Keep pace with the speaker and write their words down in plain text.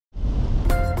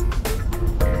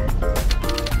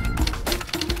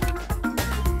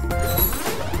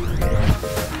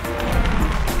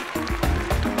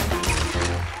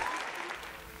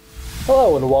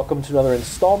Hello and welcome to another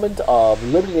installment of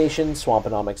Liberty Nation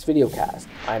Swamponomics videocast.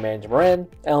 I'm Andrew Moran,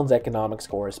 Ellen's economics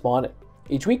correspondent.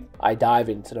 Each week, I dive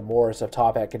into the morass of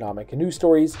top economic news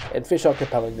stories and fish out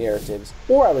compelling narratives,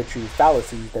 or I retrieve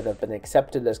fallacies that have been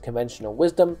accepted as conventional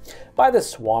wisdom by the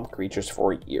swamp creatures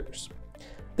for years.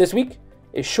 This week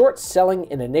is short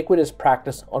selling an iniquitous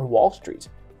practice on Wall Street.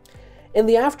 In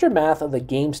the aftermath of the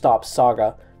GameStop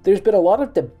saga, there's been a lot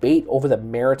of debate over the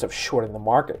merits of shorting the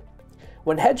market.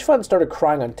 When hedge funds started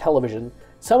crying on television,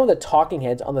 some of the talking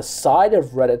heads on the side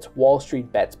of Reddit's Wall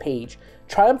Street Bets page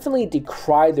triumphantly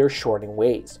decried their shorting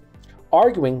ways,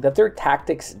 arguing that their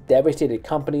tactics devastated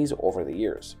companies over the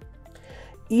years.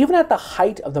 Even at the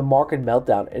height of the market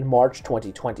meltdown in March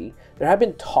 2020, there had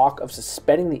been talk of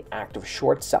suspending the act of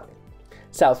short selling.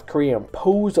 South Korea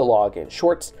imposed a law against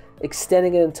shorts,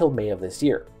 extending it until May of this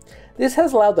year. This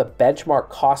has allowed the benchmark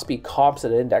Kospi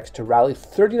Composite Index to rally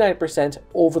 39%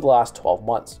 over the last 12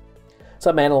 months.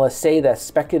 Some analysts say that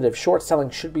speculative short selling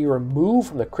should be removed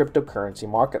from the cryptocurrency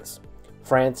markets.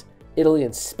 France, Italy,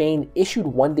 and Spain issued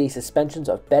one-day suspensions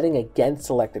of betting against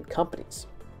selected companies.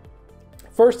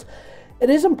 First, it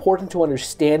is important to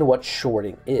understand what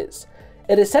shorting is.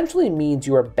 It essentially means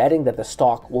you are betting that the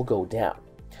stock will go down.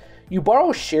 You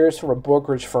borrow shares from a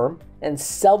brokerage firm and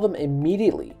sell them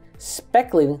immediately,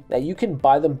 speculating that you can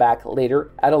buy them back later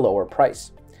at a lower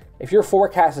price. If your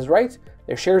forecast is right,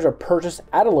 their shares are purchased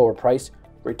at a lower price,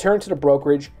 returned to the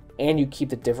brokerage, and you keep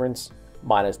the difference,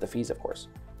 minus the fees of course.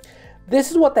 This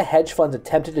is what the hedge funds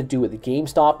attempted to do with the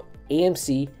GameStop,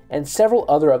 AMC, and several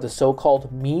other of the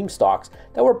so-called meme stocks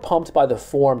that were pumped by the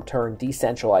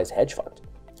forum-turned-decentralized hedge fund.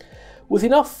 With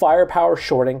enough firepower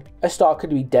shorting, a stock could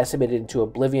be decimated into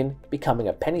oblivion, becoming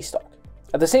a penny stock.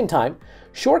 At the same time,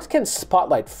 shorts can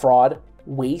spotlight fraud,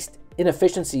 waste,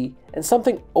 inefficiency, and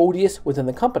something odious within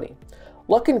the company.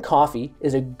 Luckin Coffee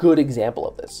is a good example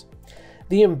of this.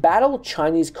 The embattled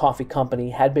Chinese coffee company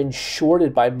had been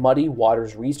shorted by Muddy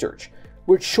Waters Research,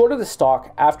 which shorted the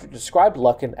stock after it described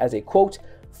Luckin as a, quote,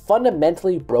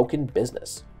 fundamentally broken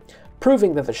business,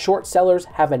 proving that the short sellers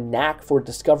have a knack for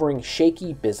discovering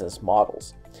shaky business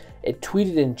models. It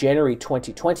tweeted in January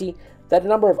 2020 that the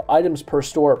number of items per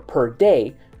store per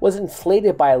day was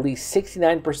inflated by at least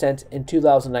 69% in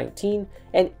 2019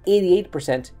 and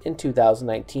 88% in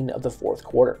 2019 of the fourth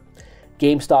quarter.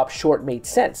 GameStop short made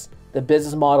sense. The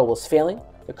business model was failing,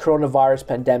 the coronavirus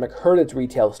pandemic hurt its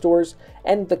retail stores,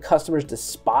 and the customers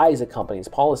despise the company's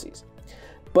policies.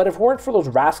 But if it weren't for those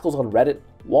rascals on Reddit,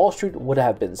 Wall Street would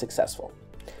have been successful.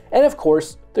 And of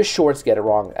course, the shorts get it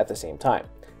wrong at the same time.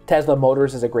 Tesla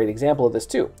Motors is a great example of this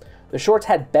too. The shorts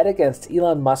had bet against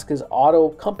Elon Musk's auto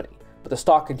company, but the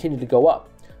stock continued to go up.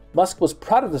 Musk was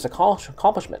proud of this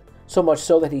accomplishment, so much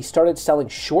so that he started selling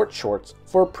shorts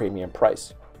for a premium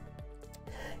price.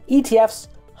 ETFs,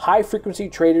 high-frequency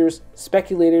traders,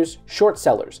 speculators, short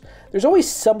sellers. There's always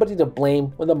somebody to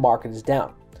blame when the market is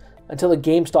down. Until the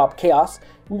GameStop chaos,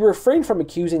 we refrained from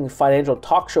accusing financial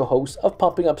talk show hosts of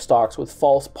pumping up stocks with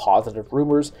false positive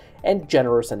rumors and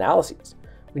generous analyses.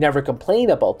 We never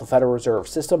complained about the Federal Reserve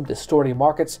System distorting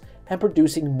markets and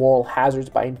producing moral hazards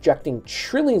by injecting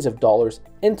trillions of dollars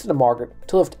into the market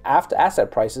to lift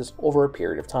asset prices over a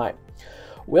period of time.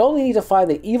 We only need to find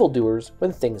the evildoers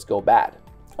when things go bad.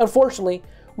 Unfortunately,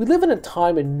 we live in a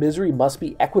time when misery must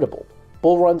be equitable.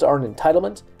 Bull runs are an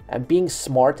entitlement, and being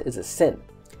smart is a sin.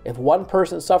 If one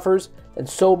person suffers, then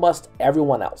so must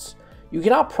everyone else. You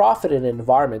cannot profit in an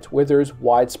environment where there is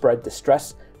widespread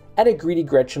distress, and a greedy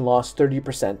Gretchen lost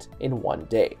 30% in one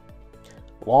day.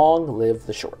 Long live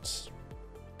the shorts.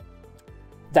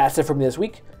 That's it for me this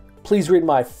week. Please read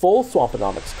my full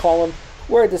Swamponomics column,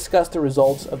 where I discuss the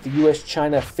results of the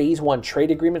US-China Phase 1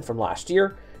 trade agreement from last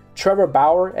year, Trevor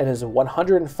Bauer and his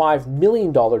 $105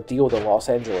 million deal with the Los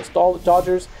Angeles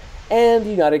Dodgers, and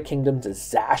the United Kingdom's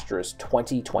disastrous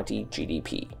 2020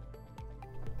 GDP.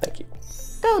 Thank you.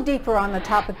 Go deeper on the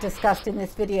topic discussed in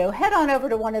this video, head on over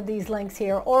to one of these links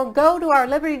here or go to our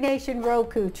Liberty Nation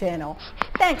Roku channel.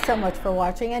 Thanks so much for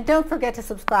watching, and don't forget to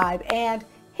subscribe and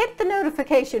hit the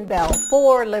notification bell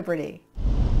for Liberty.